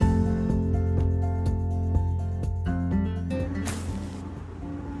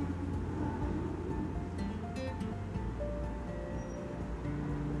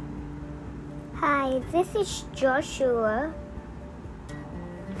Hi, this is Joshua.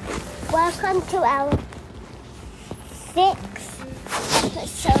 Welcome to our 6th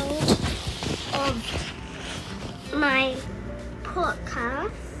episode of my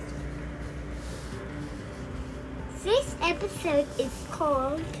podcast. This episode is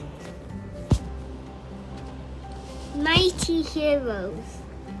called Mighty Heroes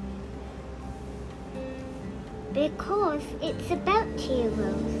because it's about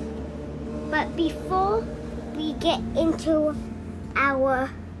heroes. But before we get into our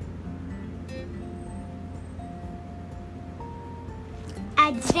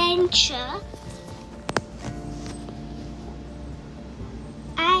adventure,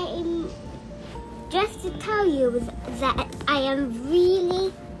 I'm just to tell you that I am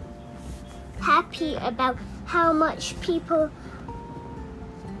really happy about how much people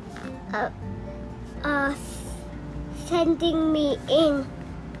are sending me in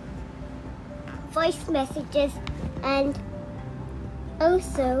voice messages and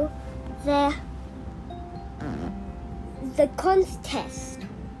also the contest.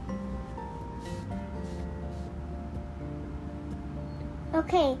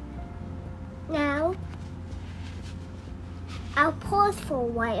 Okay, now I'll pause for a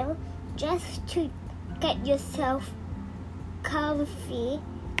while just to get yourself comfy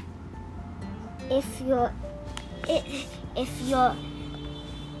if you're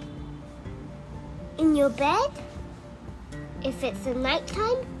in your bed, if it's a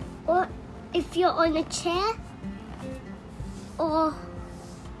nighttime, or if you're on a chair or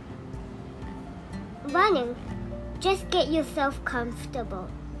running. Just get yourself comfortable.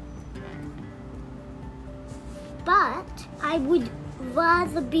 But I would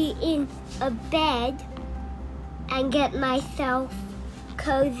rather be in a bed and get myself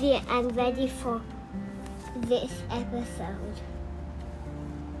cozy and ready for this episode.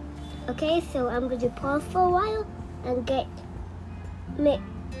 Okay, so I'm going to pause for a while and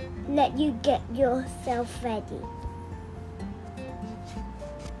let you get yourself ready.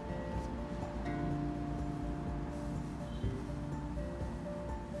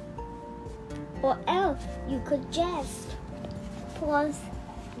 Or else you could just pause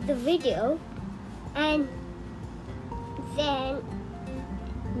the video and then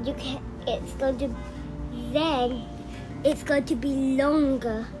it's going to be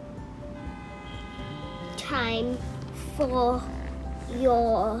longer time for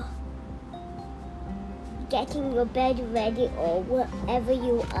your getting your bed ready or whatever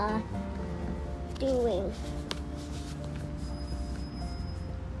you are doing.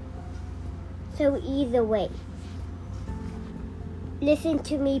 So either way, listen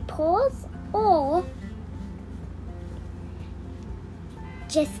to me pause or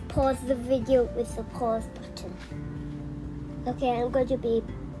just pause the video with the pause button. Okay, I'm going to be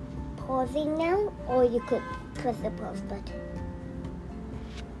pausing now, or you could press the pause button.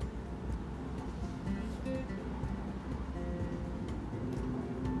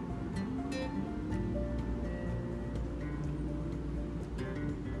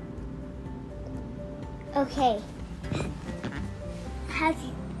 Okay.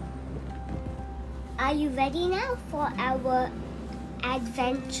 Are you ready now for our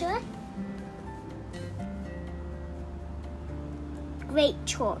adventure? Great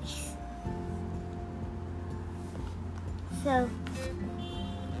choice. So,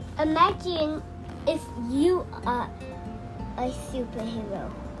 imagine if you are a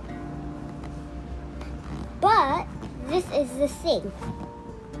superhero. But this is the thing.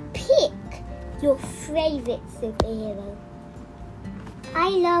 Pick your favorite superhero. I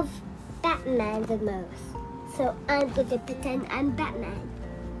love Batman the most, so I'm going to pretend I'm Batman.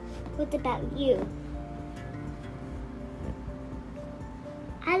 What about you?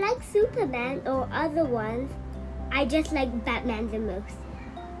 I like Superman or other ones. I just like Batman the most.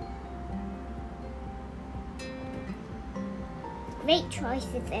 Great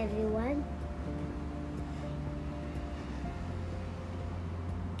choices, everyone.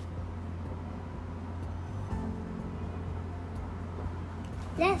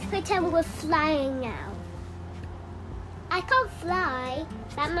 Let's pretend we're flying now. I can't fly.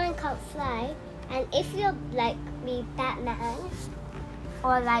 Batman can't fly. And if you're like me, Batman,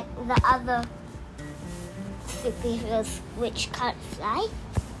 or like the other superheroes which can't fly,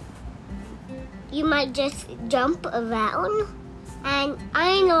 you might just jump around. And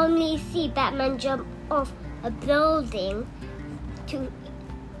I normally see Batman jump off a building to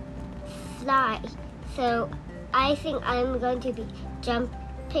fly. So I think I'm going to be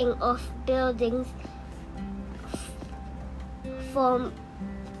jumping off buildings for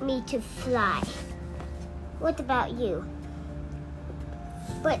me to fly. What about you?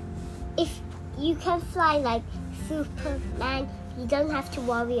 But if you can fly like Superman. You don't have to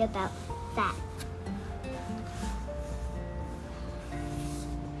worry about that.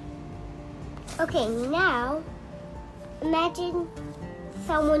 Okay, now imagine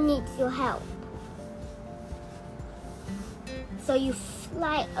someone needs your help. So you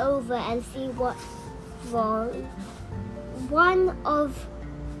fly over and see what's wrong. One of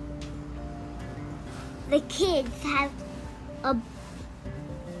the kids has a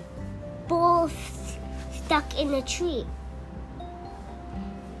ball stuck in a tree.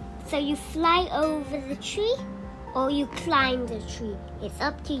 So you fly over the tree or you climb the tree. It's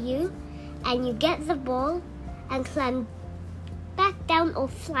up to you. And you get the ball and climb back down or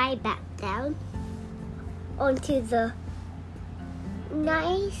fly back down onto the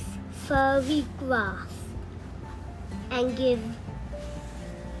nice furry grass and give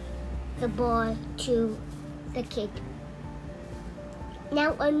the ball to the kid.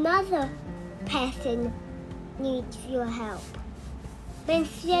 Now another person needs your help. But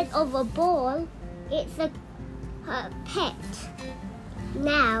instead of a ball, it's a pet.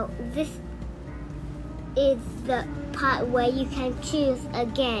 Now this is the part where you can choose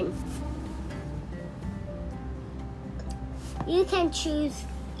again. You can choose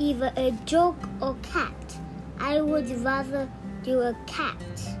either a dog or cat. I would rather do a cat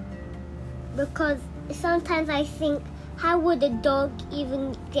because sometimes I think, how would a dog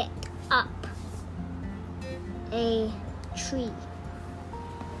even get up a tree?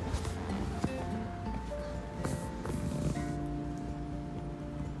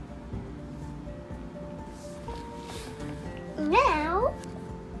 Now,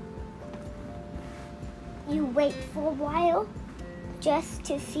 you wait for a while just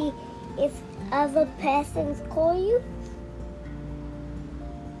to see if other persons call you.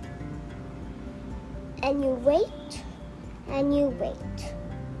 And you wait, and you wait.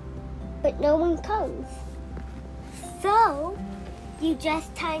 But no one comes. So, you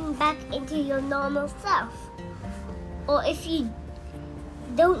just turn back into your normal self. Or if you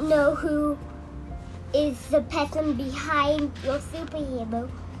don't know who is the person behind your superhero,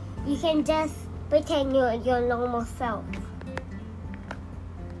 you can just pretend you're your normal self.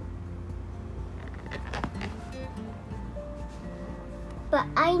 But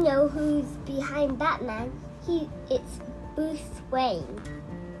I know who's behind Batman. It's Bruce Wayne.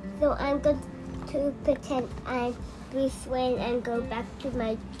 So I'm going to pretend I'm Bruce Wayne and go back to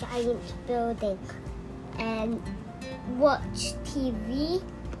my giant building and watch TV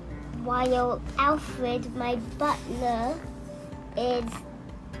while Alfred, my butler, is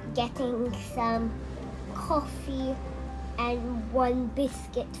getting some coffee and one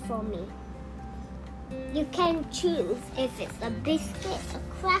biscuit for me. You can choose if it's a biscuit, a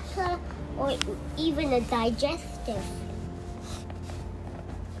cracker, or even a digestive.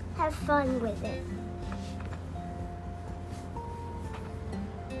 Have fun with it.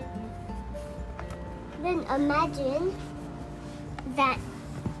 Then imagine that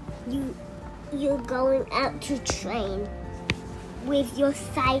you're going out to train with your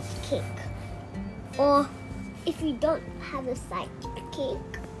sidekick. Or if you don't have a sidekick,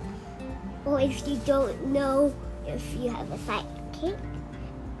 or if you don't know if you have a sidekick,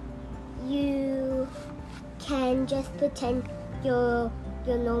 you can just pretend you're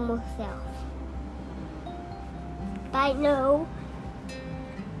your normal self. I know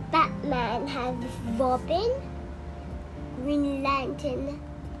Batman has Robin, Green Lantern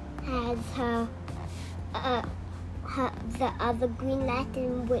has the other Green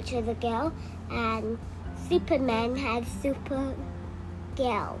Lantern, which is a girl, and Superman has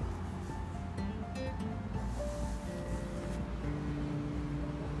Supergirl.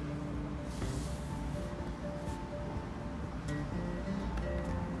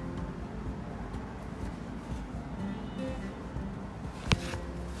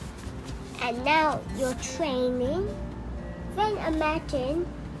 And now you're training. Then imagine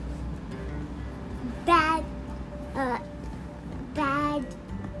bad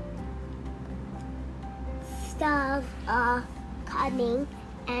stars are coming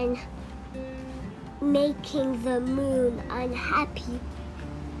and making the moon unhappy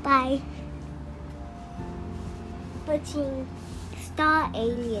by putting star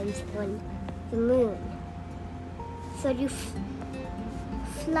aliens on the moon. So you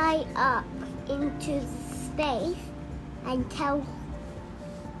fly up into space and tell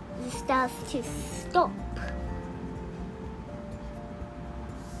the stars to stop.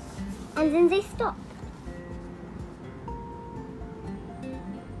 And then they stop.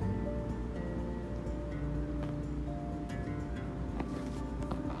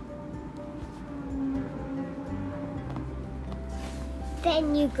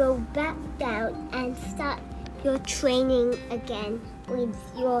 Then you go back down and start your training again with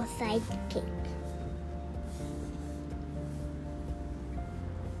your sidekick.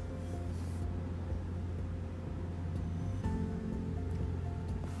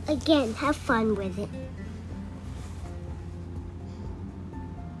 Again, have fun with it.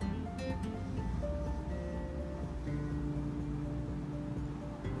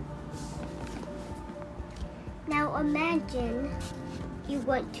 Now imagine you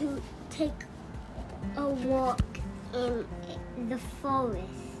want to take a walk in the forest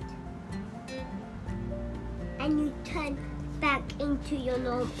and you turn back into your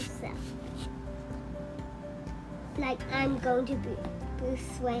normal self. Like I'm going to be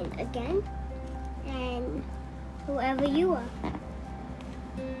Bruce Wayne again and whoever you are.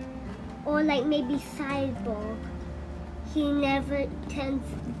 Or like maybe Cyborg. He never turns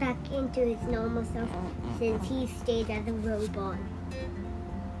back into his normal self since he stayed as a robot.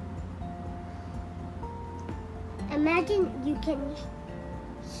 Imagine you can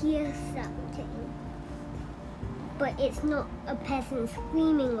hear something, but it's not a person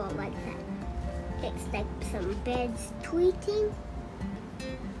screaming or like that. It's like some birds tweeting.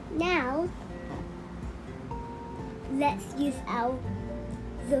 Now, let's use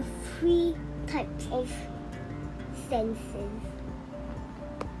the 3 types of senses: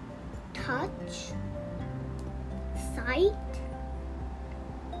 touch, sight,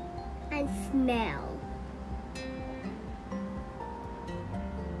 and smell.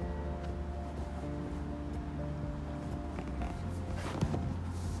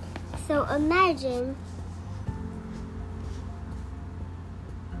 So imagine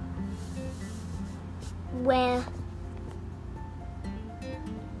where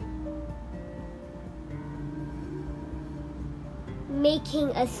making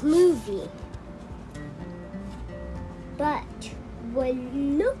a smoothie, but we're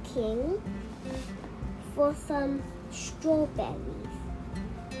looking for some strawberries.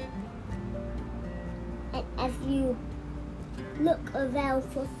 And as you look around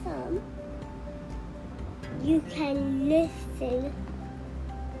for some, you can listen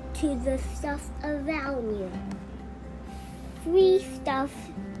to the stuff around you. 3 stuff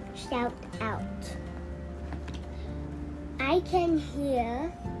shout out. I can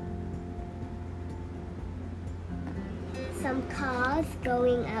hear some cars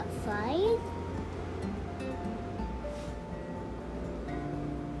going outside.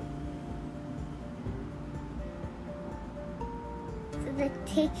 So the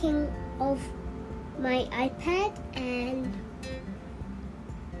taking of my iPad and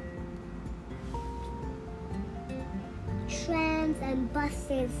trams and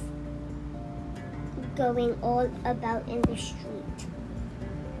buses going all about in the street.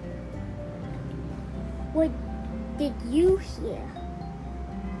 What did you hear?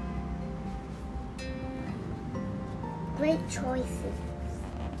 Great choices.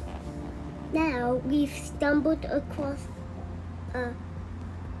 Now we've stumbled across a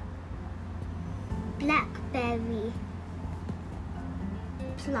blackberry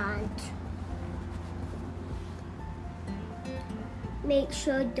plant. Make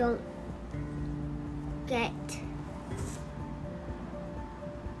sure don't get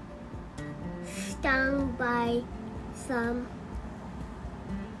stung by some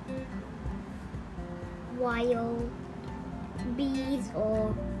wild bees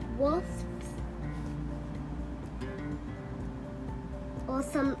or wasps or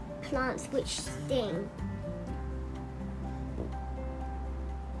some plants which sting.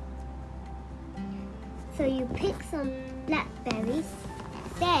 So you pick some blackberries,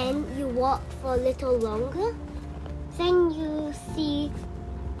 then you walk for a little longer, then you see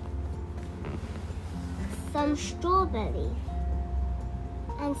some strawberries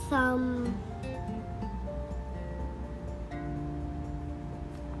and some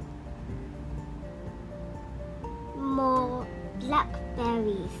more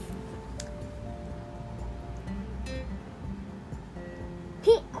blackberries.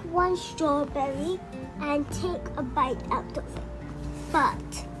 Pick one strawberry and take a bite out of it.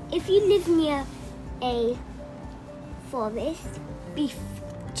 But if you live near a forest,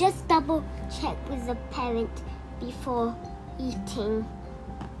 just double check with the parent before eating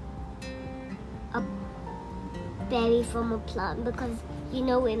a berry from a plant because you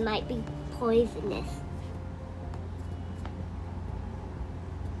know it might be poisonous.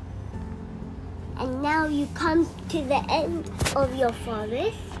 And now you come to the end of your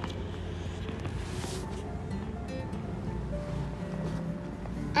forest.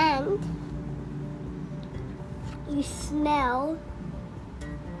 And you smell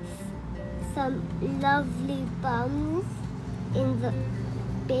some lovely buns in the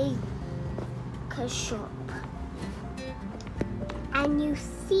baker shop. And you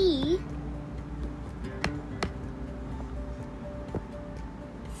see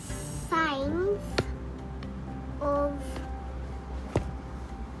signs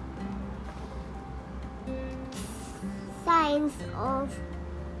of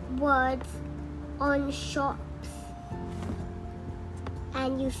words on shops,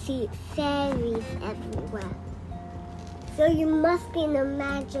 and you see fairies everywhere. So you must be in a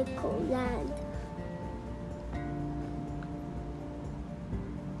magical land.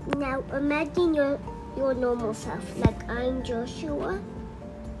 Now imagine your normal self, like I'm Joshua,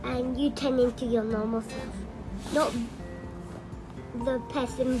 and you turn into your normal self, not the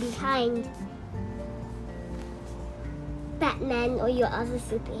person behind Batman or your other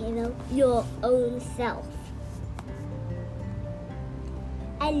superhero, your own self.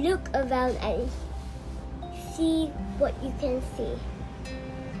 And look around and see what you can see.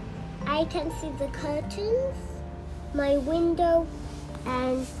 I can see the curtains, my window,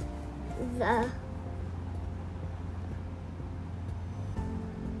 and the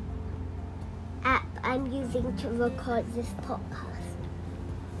app I'm using to record this podcast.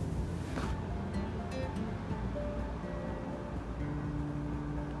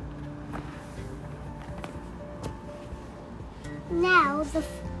 Now,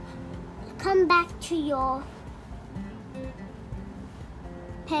 come back to your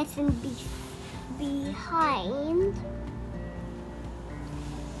person behind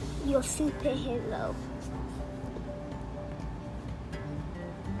your superhero.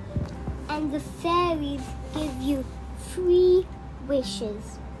 And the fairies give you 3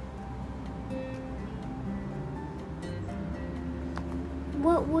 wishes.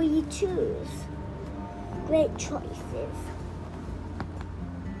 What will you choose? Great choices.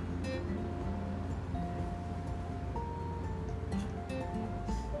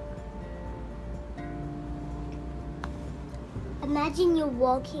 Imagine you're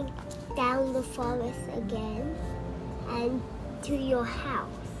walking down the forest again and to your house.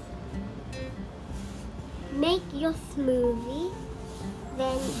 Make your smoothie,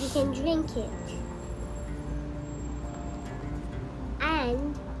 then you can drink it.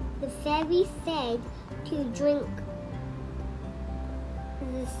 And the fairy said to drink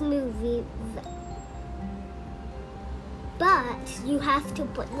the smoothie, but you have to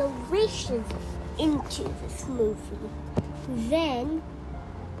put the wishes into the smoothie. Then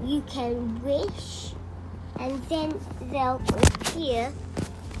you can wish, and then they'll appear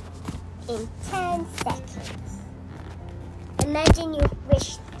in 10 seconds. Imagine you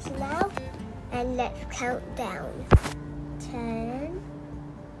wish now, and let's count down. 10,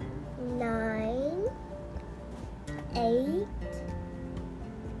 9, 8,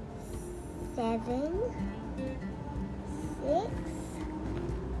 7, 6,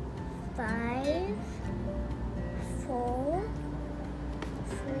 5, 4,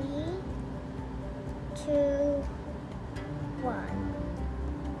 3, 2, 1.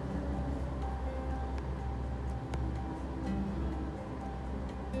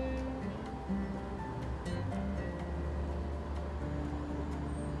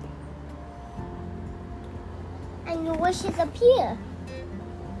 And your wishes appear.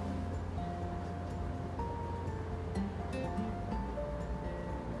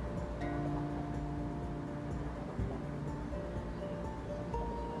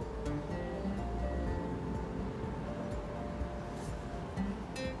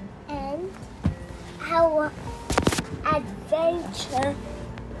 Our adventure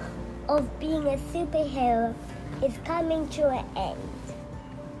of being a superhero is coming to an end.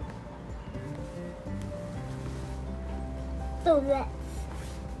 So let's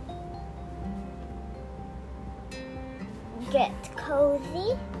get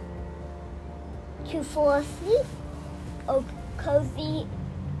cozy to fall asleep, or cozy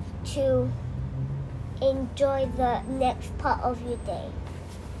to enjoy the next part of your day.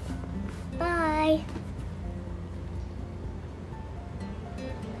 Bye.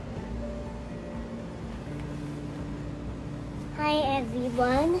 Hi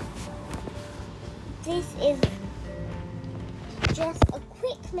everyone. This is just a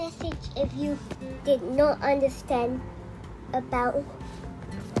quick message if you did not understand about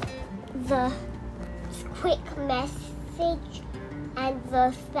the quick message and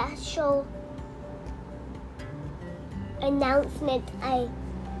the special announcement I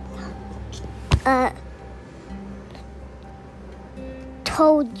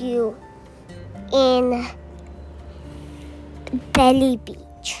told you in Belly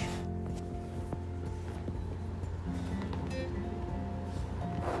Beach.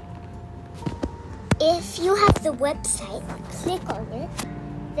 If you have the website, click on it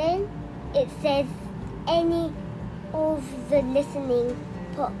Then it says any of the listening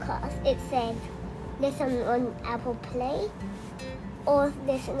podcasts. It says listen on Apple Play or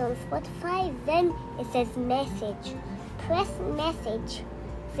listen on Spotify. Then it says message. Press message.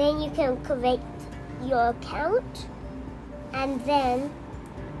 Then you can create your account, and then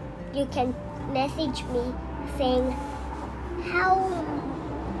you can message me saying how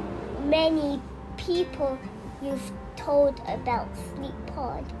many people you've told about Sleep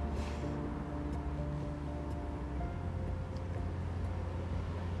Pod.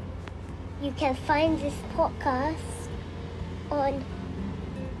 You can find this podcast on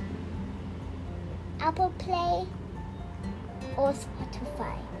Apple Play or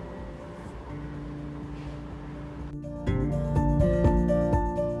Spotify.